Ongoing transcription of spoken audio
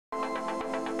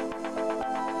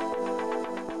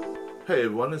Hey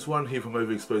everyone, it's Warren here from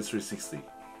Overexposed 360.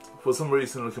 For some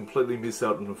reason I completely missed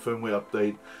out on the firmware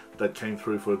update that came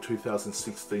through for the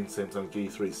 2016 Samsung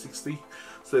G360.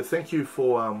 So thank you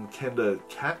for Kenda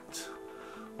Cat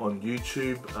on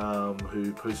YouTube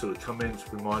who posted a comment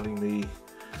reminding me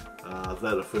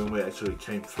that a firmware actually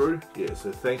came through. Yeah,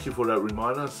 so thank you for that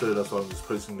reminder. So that's why I'm just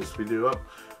posting this video up.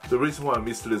 The reason why I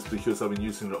missed it is because I've been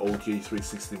using the old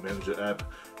G360 Manager app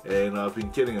and I've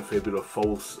been getting a fair bit of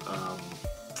false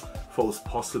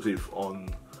positive on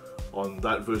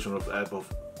that version of the app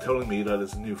of telling me that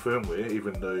it's a new firmware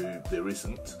even though there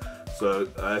isn't. So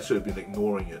I actually have been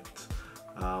ignoring it.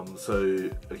 So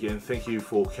again, thank you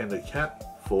for Kenda Cat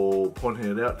for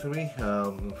pointing it out to me,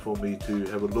 for me to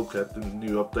have a look at the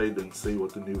new update and see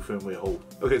what the new firmware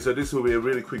holds. Okay, so this will be a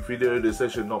really quick video. There's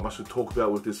actually not much to talk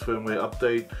about with this firmware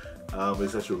update.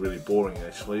 It's actually really boring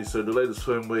actually. So the latest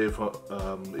firmware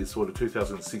is for the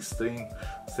 2016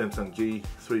 Samsung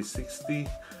G360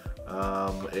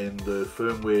 and the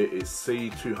firmware is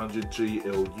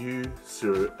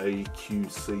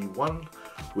C200GLU0AQC1,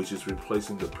 which is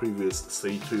replacing the previous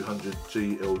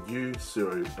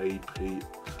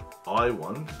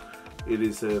C200GLU0API1. It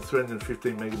is a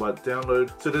 315 megabyte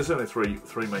download, so there's only three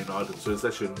main items, so it's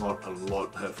actually not a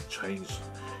lot have changed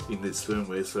in this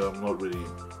firmware, so I'm not really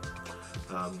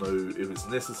know if it's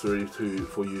necessary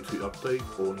for you to update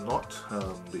or not,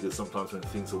 because sometimes when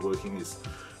things are working it's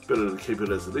better to keep it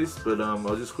as it is. But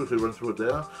I'll just quickly run through it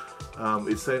there.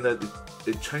 It's saying that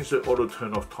it changed the auto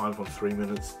turn off time from 3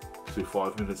 minutes to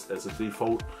 5 minutes as a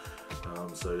default,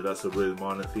 so that's a really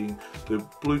minor thing. The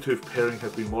Bluetooth pairing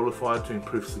has been modified to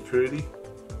improve security,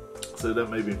 so that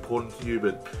may be important to you,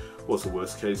 but what's the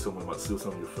worst case? Someone might steal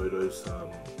some of your photos.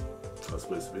 I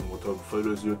suppose depending what type of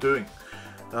photos you're doing.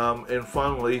 And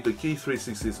finally, the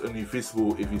G360 is only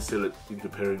visible if you set it into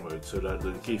pairing mode, so that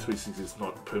the G360 is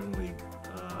not permanently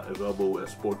available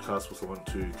as broadcast for someone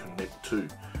to connect to.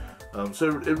 So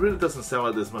it really doesn't sound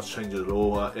like there's much change at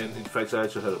all, and in fact I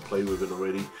actually had a play with it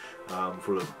already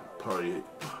for the probably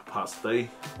past day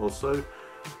or so.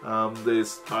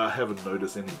 I haven't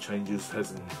noticed any changes,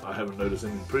 I haven't noticed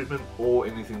any improvement or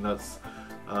anything that's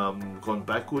gone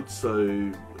backwards,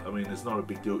 so I mean it's not a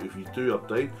big deal if you do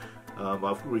update.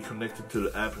 I've reconnected to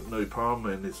the app, no problem,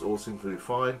 and it's all seems to be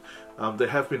fine. There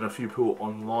have been a few people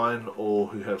online or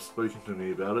who have spoken to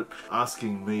me about it,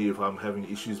 asking me if I'm having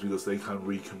issues because they can't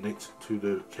reconnect to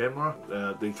the camera.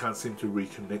 They can't seem to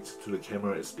reconnect to the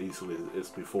camera as easily as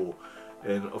before.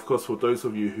 And of course, for those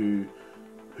of you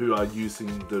who are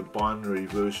using the binary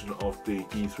version of the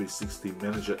G360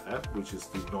 Manager app, which is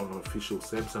the non-official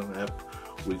Samsung app,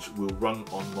 which will run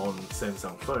on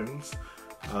non-Samsung phones,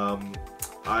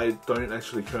 I don't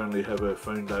actually currently have a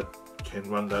phone that can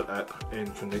run that app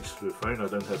and connects to the phone. I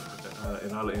don't have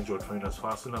another Android phone that's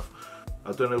fast enough.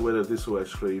 I don't know whether this will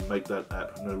actually make that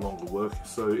app no longer work.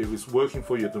 So if it's working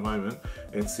for you at the moment,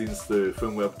 and since the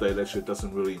firmware update actually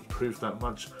doesn't really improve that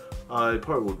much, I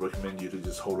probably would recommend you to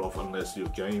just hold off unless you're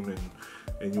game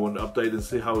and you want to update and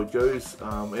see how it goes.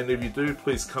 And if you do,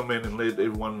 please comment and let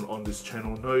everyone on this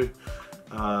channel know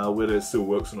whether it still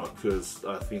works or not, because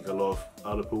I think a lot of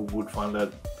other people would find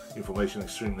that information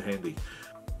extremely handy.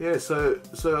 Yeah, so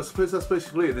I suppose that's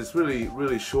basically it. It's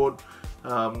really short,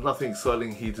 nothing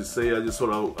exciting here to see. I just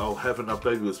thought I'll have an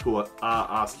update because people are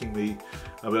asking me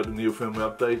about the new firmware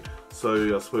update.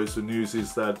 So I suppose the news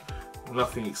is that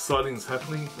nothing exciting is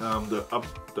happening. The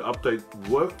update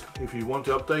worked if you want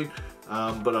to update,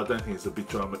 but I don't think it's a big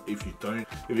drama if you don't.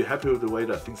 If you're happy with the way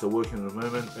that things are working at the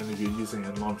moment, and if you're using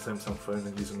a non-Samsung phone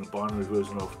and using the binary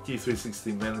version of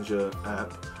G360 Manager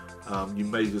app, you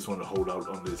may just want to hold out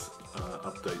on this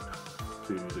update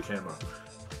to the camera.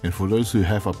 And for those who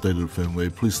have updated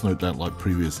firmware, please note that like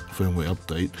previous firmware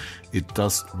update, it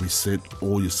does reset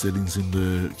all your settings in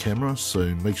the camera,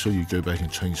 so make sure you go back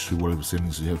and change to whatever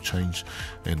settings you have changed,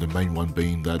 and the main one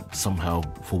being that somehow,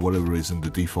 for whatever reason, the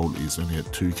default is only at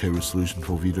 2K resolution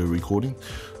for video recording,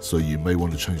 so you may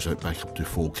want to change that back up to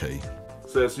 4K.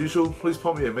 So as usual, please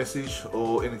pop me a message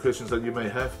or any questions that you may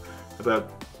have about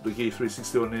the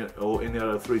G360 or any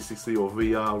other 360 or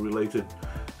VR related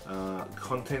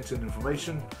content and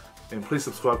information, and please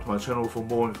subscribe to my channel for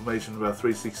more information about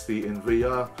 360 and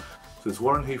VR. So it's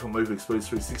Warren here from Overexposed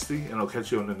 360, and I'll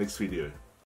catch you on the next video.